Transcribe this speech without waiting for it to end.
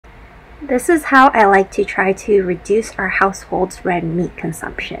This is how I like to try to reduce our household's red meat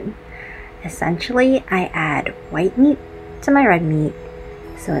consumption. Essentially, I add white meat to my red meat,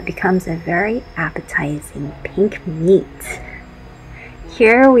 so it becomes a very appetizing pink meat.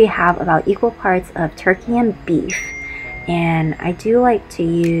 Here we have about equal parts of turkey and beef, and I do like to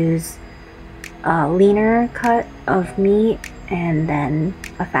use a leaner cut of meat and then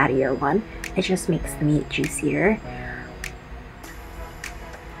a fattier one. It just makes the meat juicier.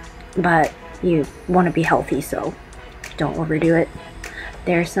 But you want to be healthy, so don't overdo it.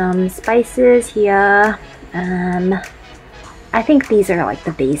 There's some spices here. I think these are like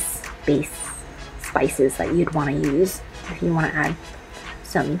the base spices that you'd want to use if you want to add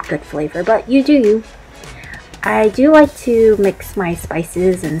some good flavor, but you do you. I do like to mix my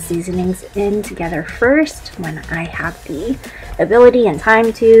spices and seasonings in together first when I have the ability and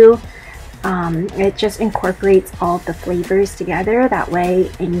time to. It just incorporates all the flavors together. That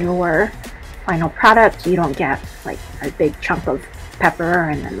way in your final product you don't get like a big chunk of pepper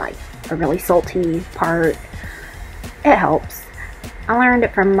and then like a really salty part. It helps. I learned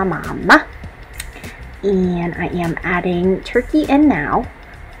it from my mama. And I am adding turkey in now.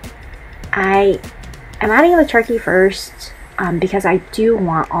 I'm adding the turkey first because I do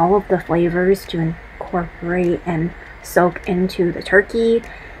want all of the flavors to incorporate and soak into the turkey,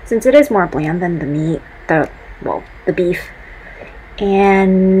 since it is more bland than the meat, the beef.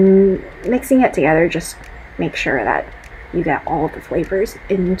 And mixing it together, just make sure that you get all of the flavors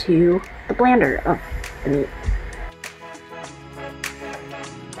into the blender of the meat.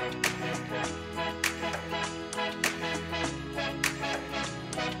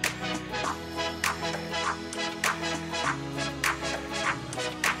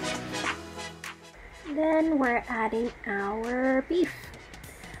 Then we're adding our beef.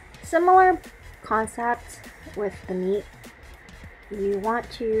 Similar concept with the meat. You want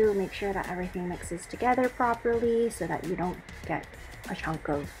to make sure that everything mixes together properly so that you don't get a chunk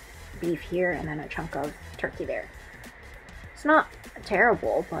of beef here and then a chunk of turkey there. It's not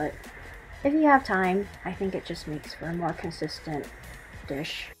terrible, but if you have time, I think it just makes for a more consistent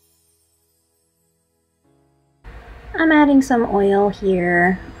dish. I'm adding some oil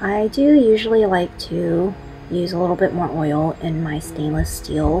here. I do usually like to use a little bit more oil in my stainless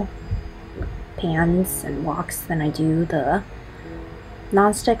steel pans and woks than I do the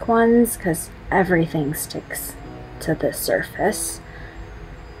non-stick ones, because everything sticks to the surface.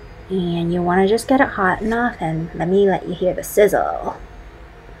 And you want to just get it hot enough, and let you hear the sizzle.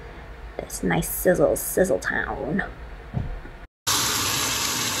 This nice sizzle town.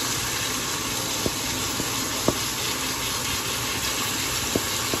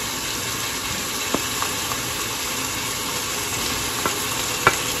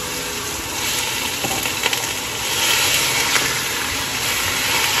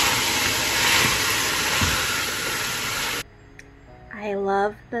 I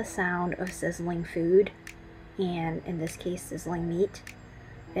love the sound of sizzling food, and in this case sizzling meat.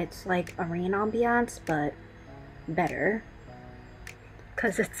 It's like a rain ambiance, but better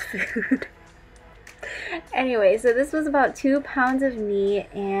because it's food. Anyway, so this was about 2 pounds of meat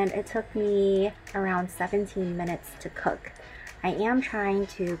and it took me around 17 minutes to cook. I am trying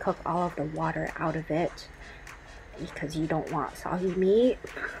to cook all of the water out of it because you don't want soggy meat.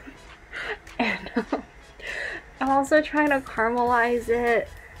 And I'm also trying to caramelize it.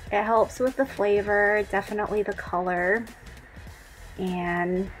 It helps with the flavor, definitely the color.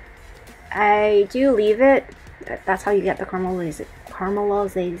 And I do leave it. That's how you get the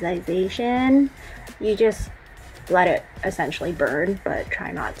caramelization. You just let it essentially burn, but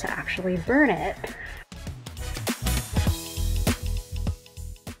try not to actually burn it.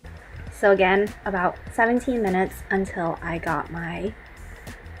 So again, about 17 minutes until I got my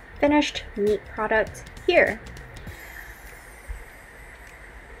finished meat product here.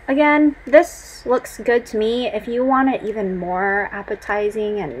 Again, this looks good to me. If you want it even more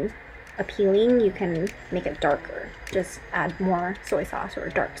appetizing and appealing, you can make it darker. Just add more soy sauce or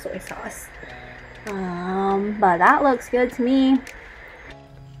dark soy sauce. But that looks good to me.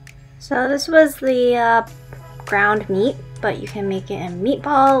 So this was the ground meat, but you can make it in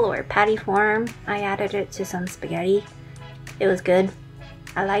meatball or patty form. I added it to some spaghetti. It was good.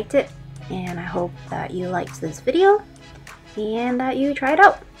 I liked it, and I hope that you liked this video and that you try it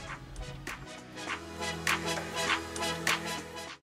out.